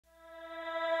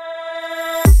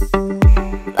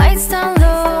Lights down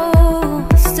low,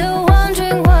 still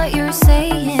wondering what you're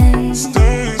saying.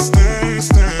 Stay, stay,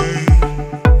 stay.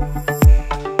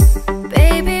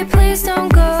 Baby, please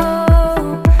don't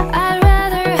go. I'd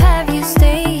rather have you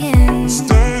staying.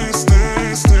 Stay,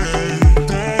 stay, stay,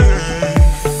 stay.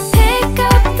 Pick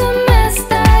up the mess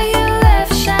that you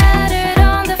left shattered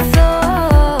on the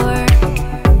floor.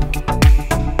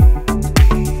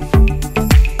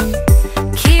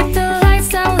 Keep the lights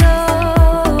down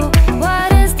low.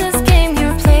 What is this game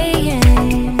you're playing?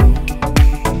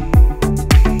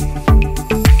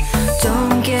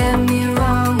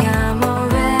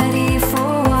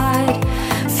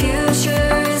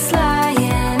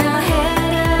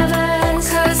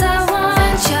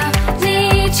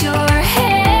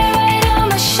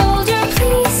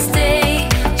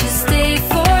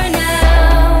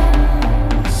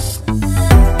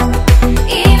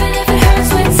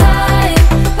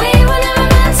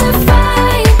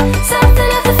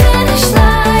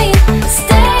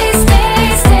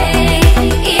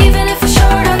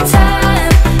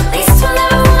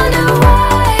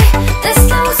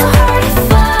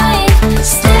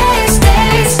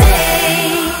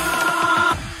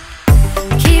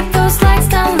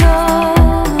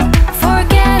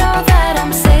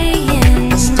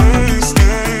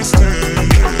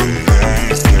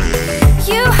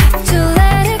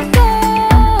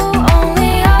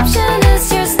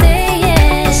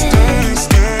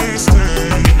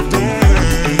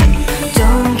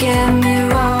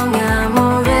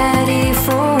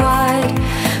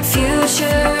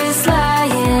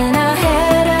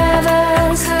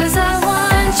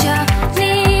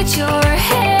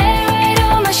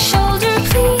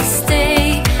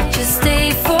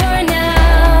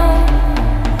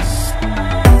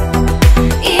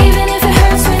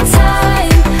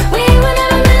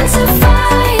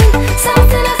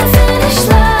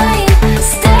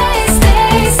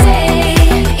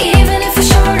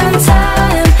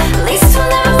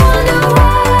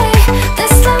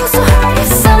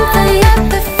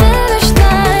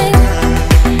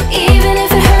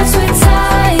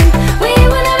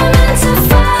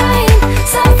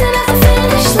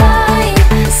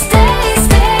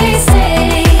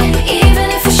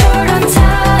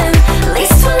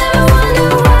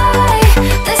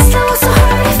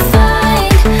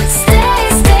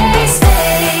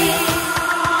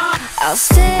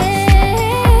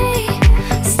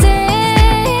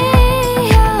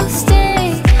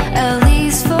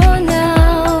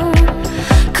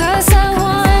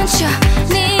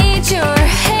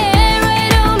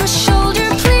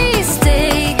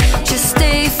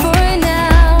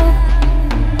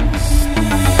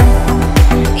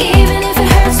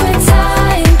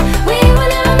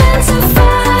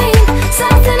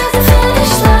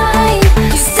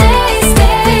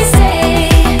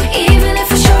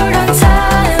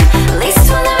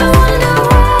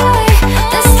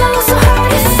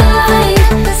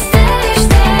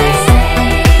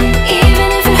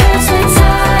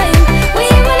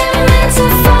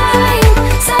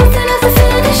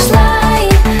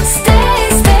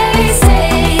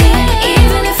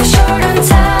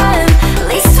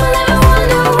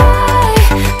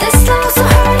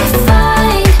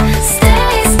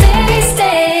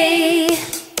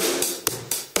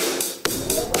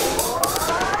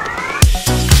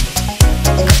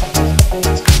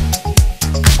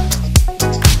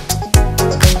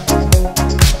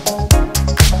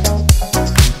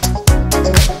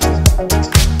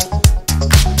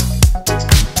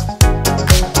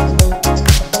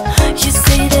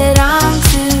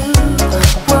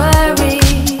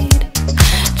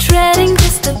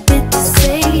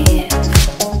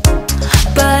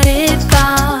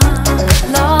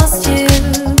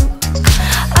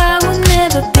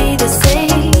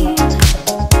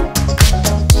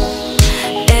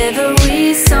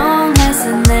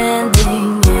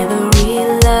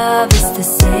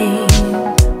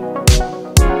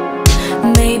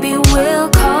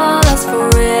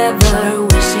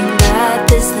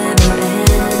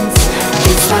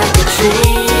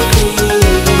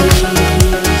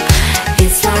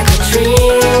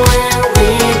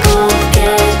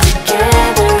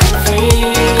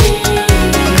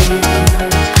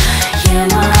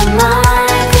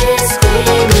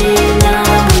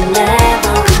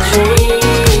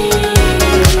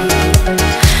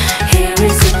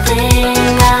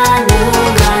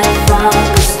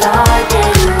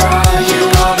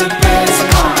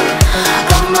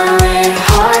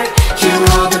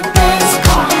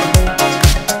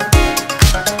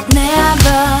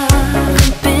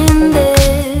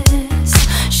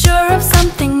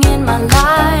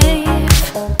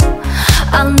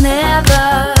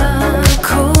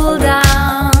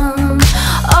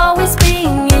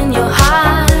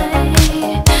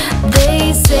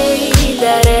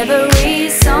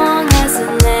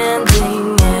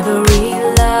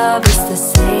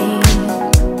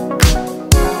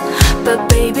 but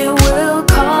baby we'll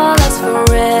call us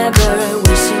forever,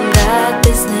 wishing that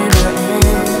this never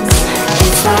ends.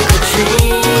 It's like a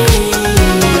dream.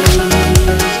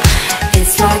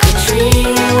 It's like a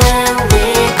dream when we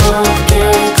both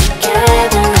get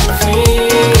together and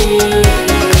feel.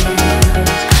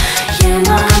 Yeah,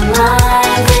 my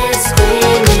mind is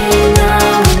screaming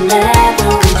now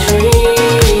whenever we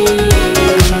dream.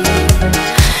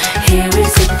 Here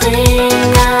is the thing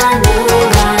I knew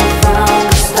right from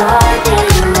the start. Yeah,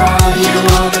 you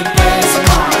are the best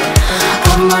part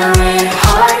of my red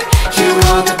heart. You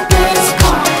are the best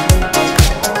part.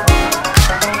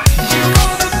 You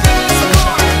are the best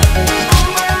part of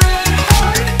my red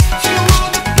heart. You are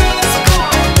the best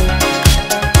part.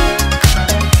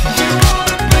 You are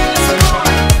the best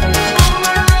part of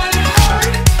my red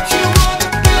heart. You are the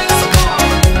best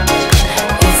part.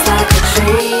 It's like a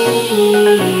dream.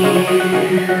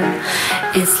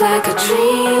 It's like a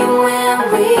dream when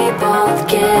we both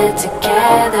get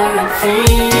together and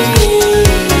feel.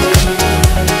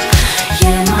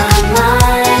 Yeah, my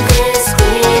mind is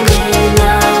screaming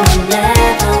now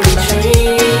whenever we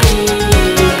dream.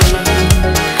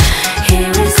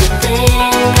 Here is the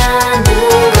thing I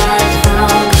knew right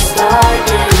from the start.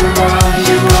 Yeah,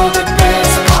 you are the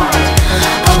best part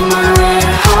of my red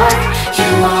heart. You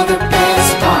are the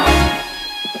best part.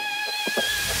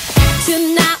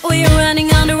 Tonight we're running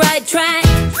on the right track.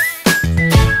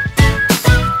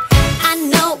 I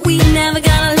know we never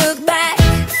gonna look back.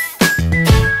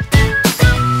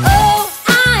 Oh,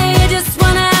 I just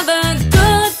wanna have a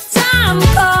good time.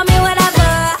 Call me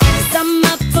whatever, 'cause I'm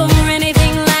up for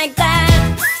anything like that.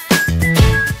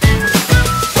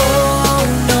 Oh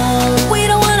no, we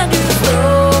don't wanna do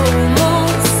slow-mo,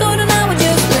 so tonight we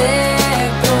just let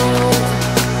go.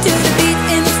 To the beat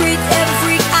in the street, every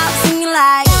freak out singing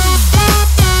like,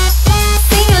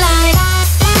 singing like,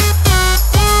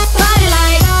 party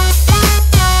like,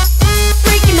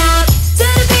 freaking out. To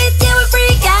the beat, yeah, we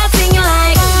freak out singing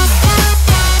like,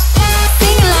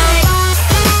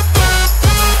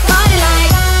 party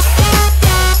like,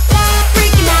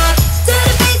 freaking out. To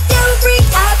the beat, yeah, we freak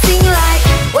out singing like.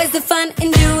 Where's the fun in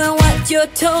doing what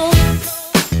you're told?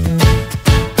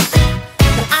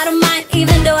 But I don't mind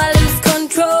even though I lose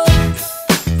control.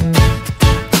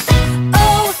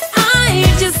 Oh, I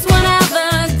just wanna have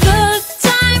a good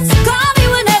time, so call me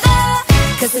whenever,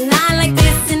 'cause a night like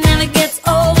this, it never gets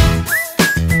old.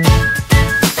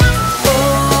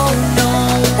 Oh no,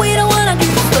 we don't wanna do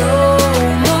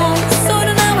slow-mo, so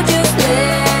tonight we just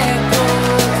let go.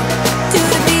 To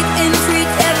the beat in the street,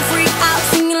 every freak out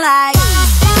singing like,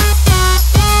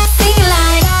 singing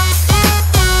like,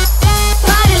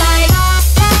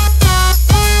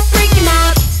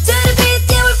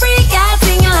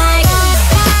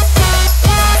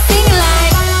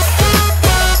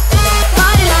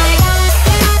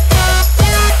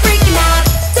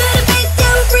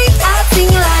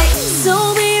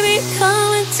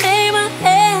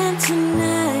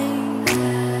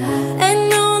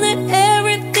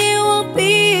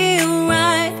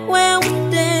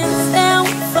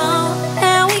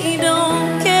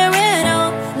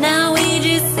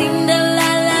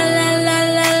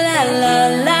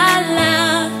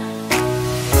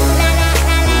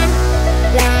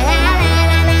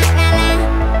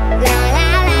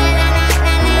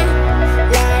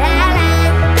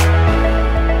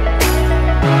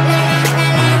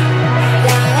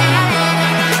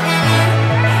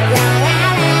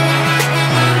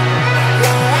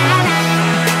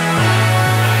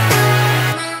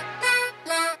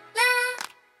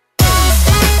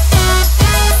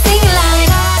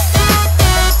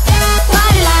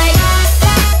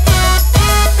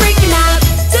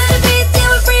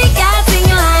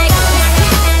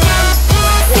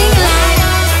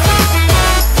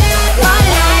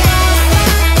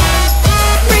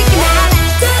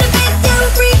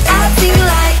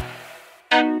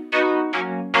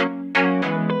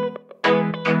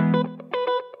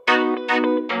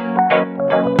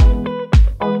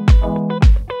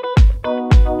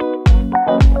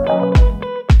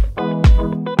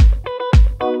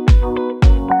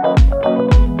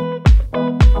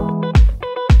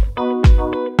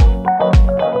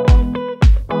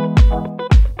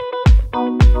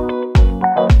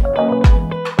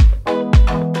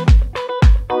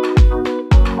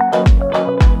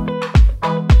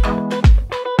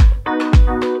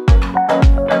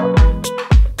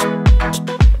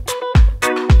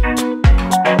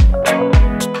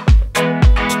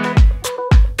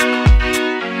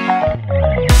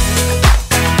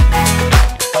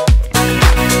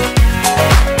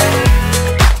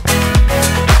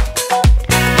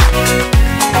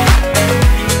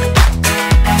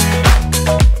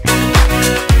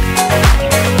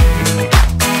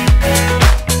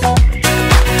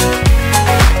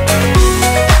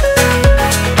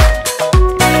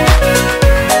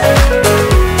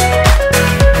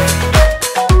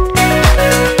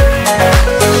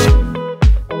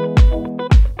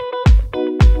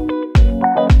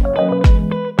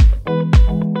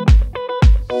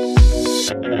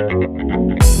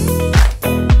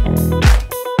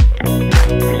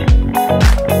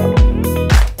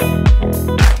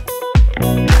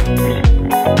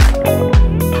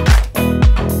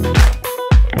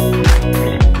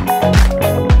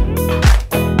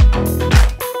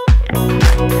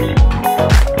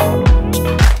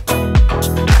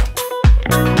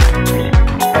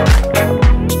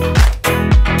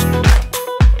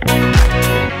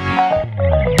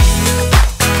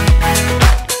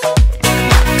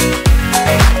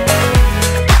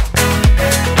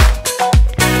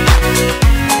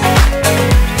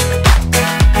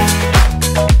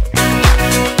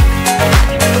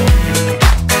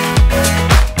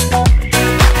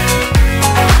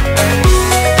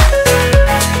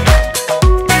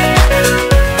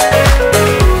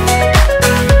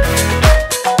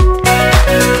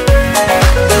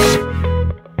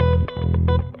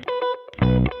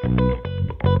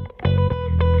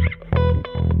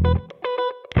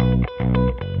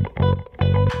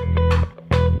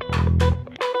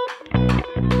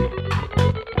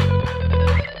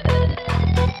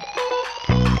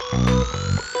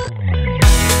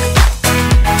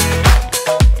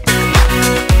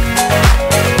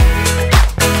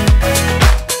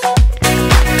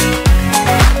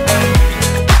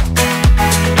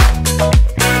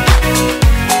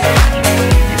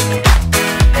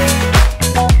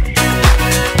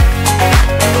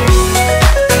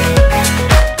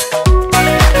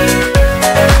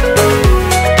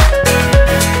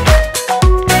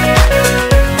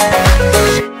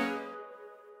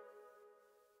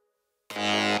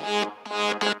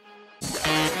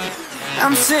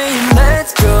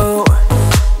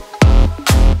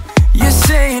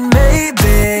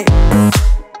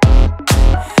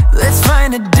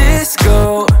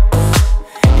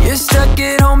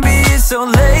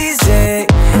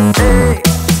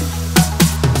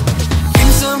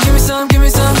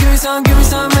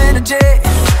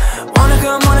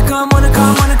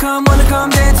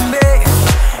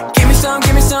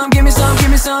 some, give me some,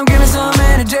 give me some, give me some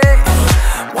energy.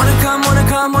 Wanna come, wanna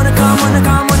come, wanna come, wanna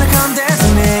come, wanna come dance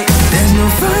with me. There's no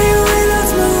fire without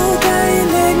smoke, I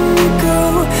ain't letting you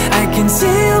go. I can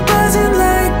see you buzzing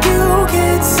like you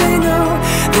can't say no.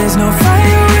 There's no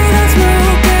fire without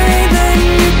smoke, I ain't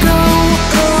letting you go.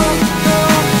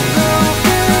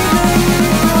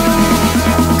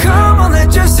 Come on,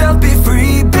 let yourself be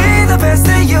free. Be the best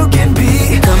that you can be.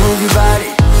 Come move your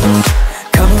body,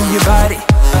 come move your body.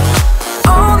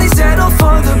 Only settle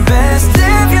for the best.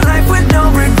 Live your life with no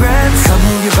regrets. Come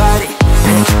move your body,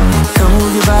 come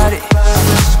move your body.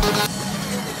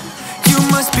 You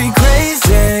must be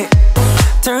crazy.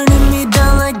 Turning me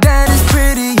down like that is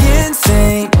pretty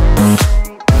insane.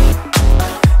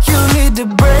 You need to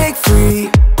break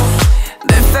free.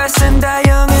 Live fast and die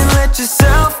young and let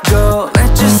yourself go.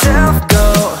 Let yourself go.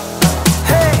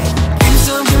 Hey, give me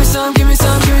some, give me some, give me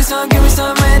some, give me some, give me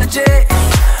some energy.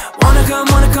 Wanna come,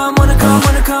 wanna come, wanna come,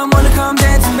 wanna come, wanna come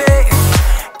dance with me.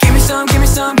 Give me some, give me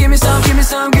some, give me some, give me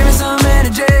some, give me some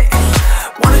energy.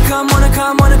 Wanna come, wanna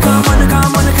come, wanna come, wanna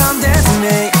come, wanna come dance with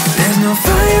me. There's no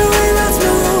fire without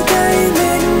smoke, I ain't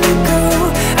letting you go.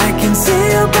 I can see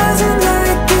you buzzing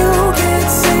like you can't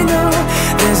say no.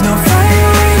 There's no fire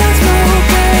without smoke,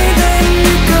 I ain't letting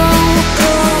you go.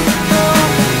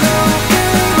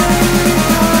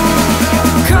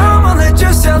 Come on, let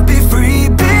yourself be free.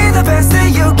 Be the best that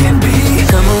you can be.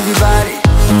 Come move your body,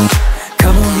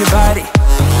 come move your body.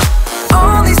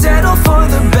 Only settle for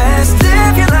the best.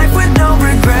 Live your life with no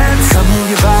regrets. Come move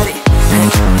your body,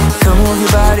 come move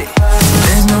your body.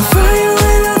 There's no fire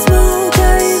without smoke, I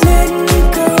ain't letting you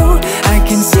go. I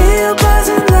can see you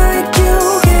buzzing like you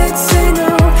can't say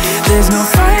no. There's no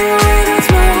fire without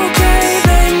smoke, I ain't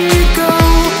letting you go.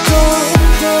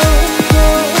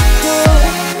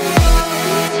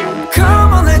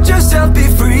 Come on, let yourself be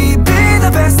free. Be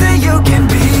the best that you can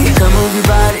be. Come move your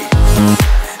body,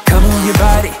 come move your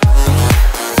body.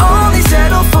 Only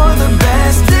settle for the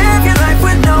best. Live your life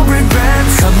with no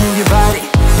regrets. Come move your body,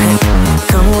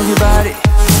 come move your body.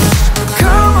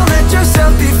 Come on, let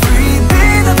yourself be free. Be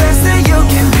the best that you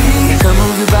can be. Come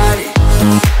move your body,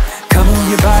 come move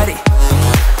your body.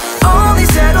 Only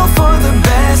settle for the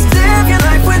best. Live your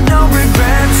life with no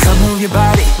regrets. Come move your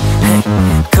body,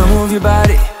 come move your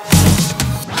body.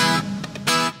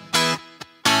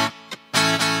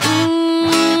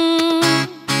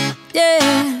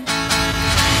 Yeah.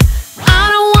 I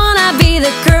don't wanna be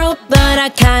the girl, but I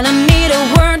kinda need a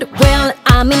word. Well,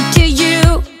 I'm into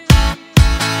you.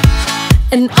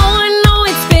 And all I know,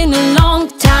 it's been a long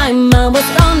time. I was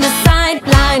on the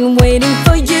sideline waiting for